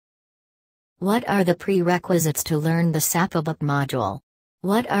What are the prerequisites to learn the SAP ABAP module?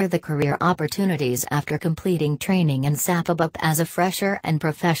 What are the career opportunities after completing training in SAP ABAP as a fresher and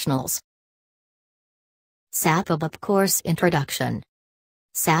professionals? SAP ABAP Course Introduction.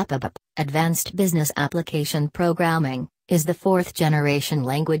 SAP ABAP, Advanced Business Application Programming, is the fourth-generation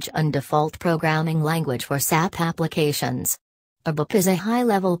language and default programming language for SAP applications. ABAP is a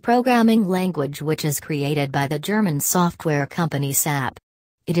high-level programming language which is created by the German software company SAP.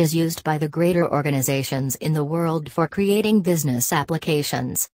 It is used by the greater organizations in the world for creating business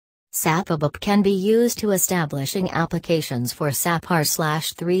applications. SAP ABAP can be used to establishing applications for SAP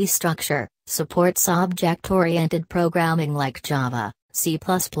R/3 structure, supports object-oriented programming like Java, C++,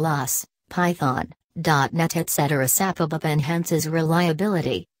 Python, .NET etc. SAP ABAP enhances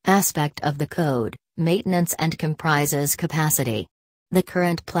reliability, aspect of the code, maintenance and comprises capacity. The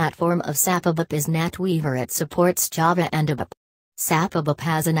current platform of SAP ABAP is NetWeaver. It supports Java and ABAP. SAP ABAP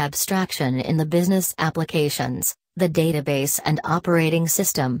has an abstraction in the business applications, the database and operating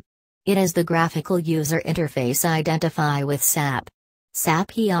system. It is the graphical user interface identify with SAP.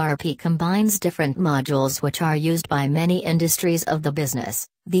 SAP ERP combines different modules which are used by many industries of the business.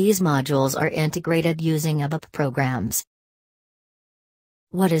 These modules are integrated using ABAP programs.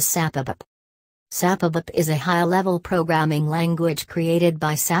 What is SAP ABAP? SAP ABAP is a high-level programming language created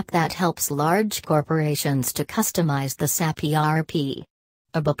by SAP that helps large corporations to customize the SAP ERP.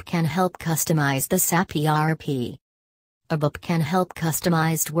 ABAP can help customize the SAP ERP. ABAP can help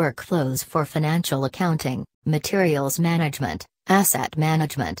customized workflows for financial accounting, materials management, asset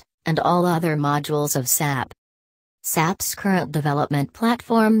management, and all other modules of SAP. SAP's current development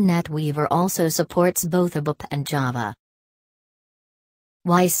platform NetWeaver also supports both ABAP and Java.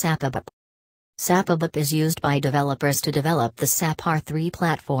 Why SAP ABAP? SAP ABAP is used by developers to develop the SAP R3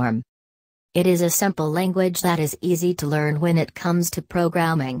 platform. It is a simple language that is easy to learn when it comes to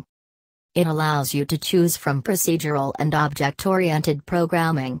programming. It allows you to choose from procedural and object-oriented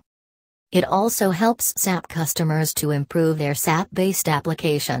programming. It also helps SAP customers to improve their SAP-based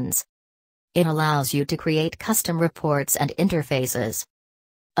applications. It allows you to create custom reports and interfaces.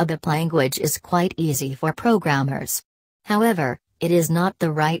 ABAP language is quite easy for programmers. However, it is not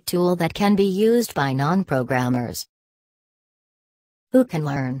the right tool that can be used by non-programmers. Who can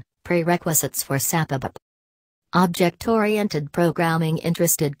learn? Prerequisites for SAP ABAP. Object-oriented programming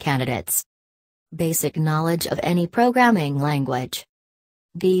interested candidates. Basic knowledge of any programming language.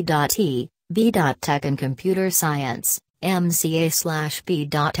 B.E, B.Tech in Computer Science,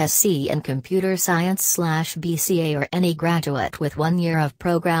 MCA/B.Sc in Computer Science/BCA or any graduate with 1 year of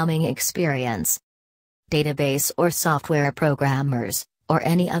programming experience. Database or software programmers, or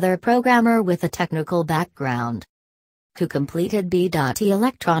any other programmer with a technical background. Who completed B.E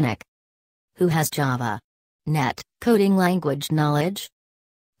Electronic? Who has Java, .NET, coding language knowledge?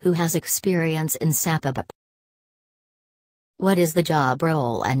 Who has experience in SAP ABAP? What is the job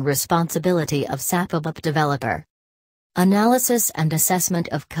role and responsibility of SAP ABAP Developer? Analysis and assessment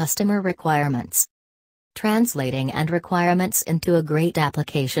of customer requirements. Translating and requirements into a great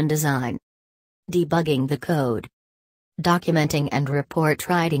application design. Debugging the code. Documenting and report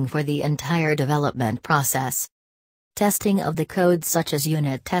writing for the entire development process. Testing of the code such as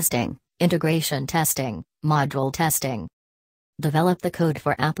unit testing, integration testing, module testing. Develop the code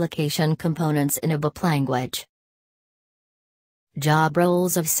for application components in ABAP language. Job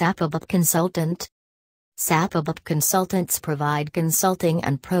roles of SAP ABAP Consultant. SAP ABAP consultants provide consulting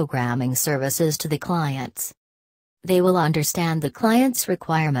and programming services to the clients. They will understand the client's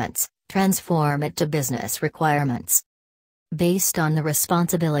requirements, transform it to business requirements. Based on the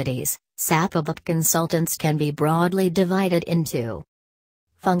responsibilities, SAP ABAP consultants can be broadly divided into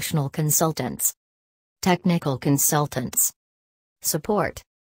functional consultants, technical consultants, support,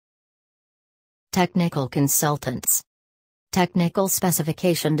 technical consultants, technical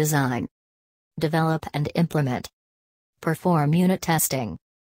specification design, develop and implement, perform unit testing,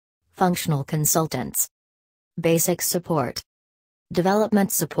 functional consultants, basic support,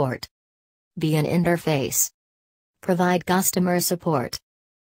 development support, be an interface, provide customer support,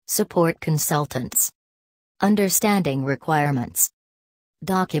 support consultants, understanding requirements,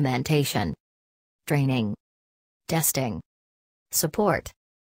 documentation, training, testing, support.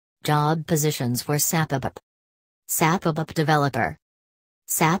 Job positions for SAP ABAP. SAP ABAP Developer.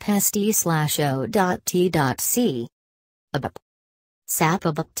 SAP SD/O.T.C. ABAP. SAP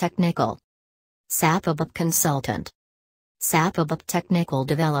ABAP Technical. SAP ABAP Consultant. SAP ABAP Technical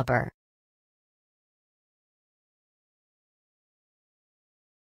Developer.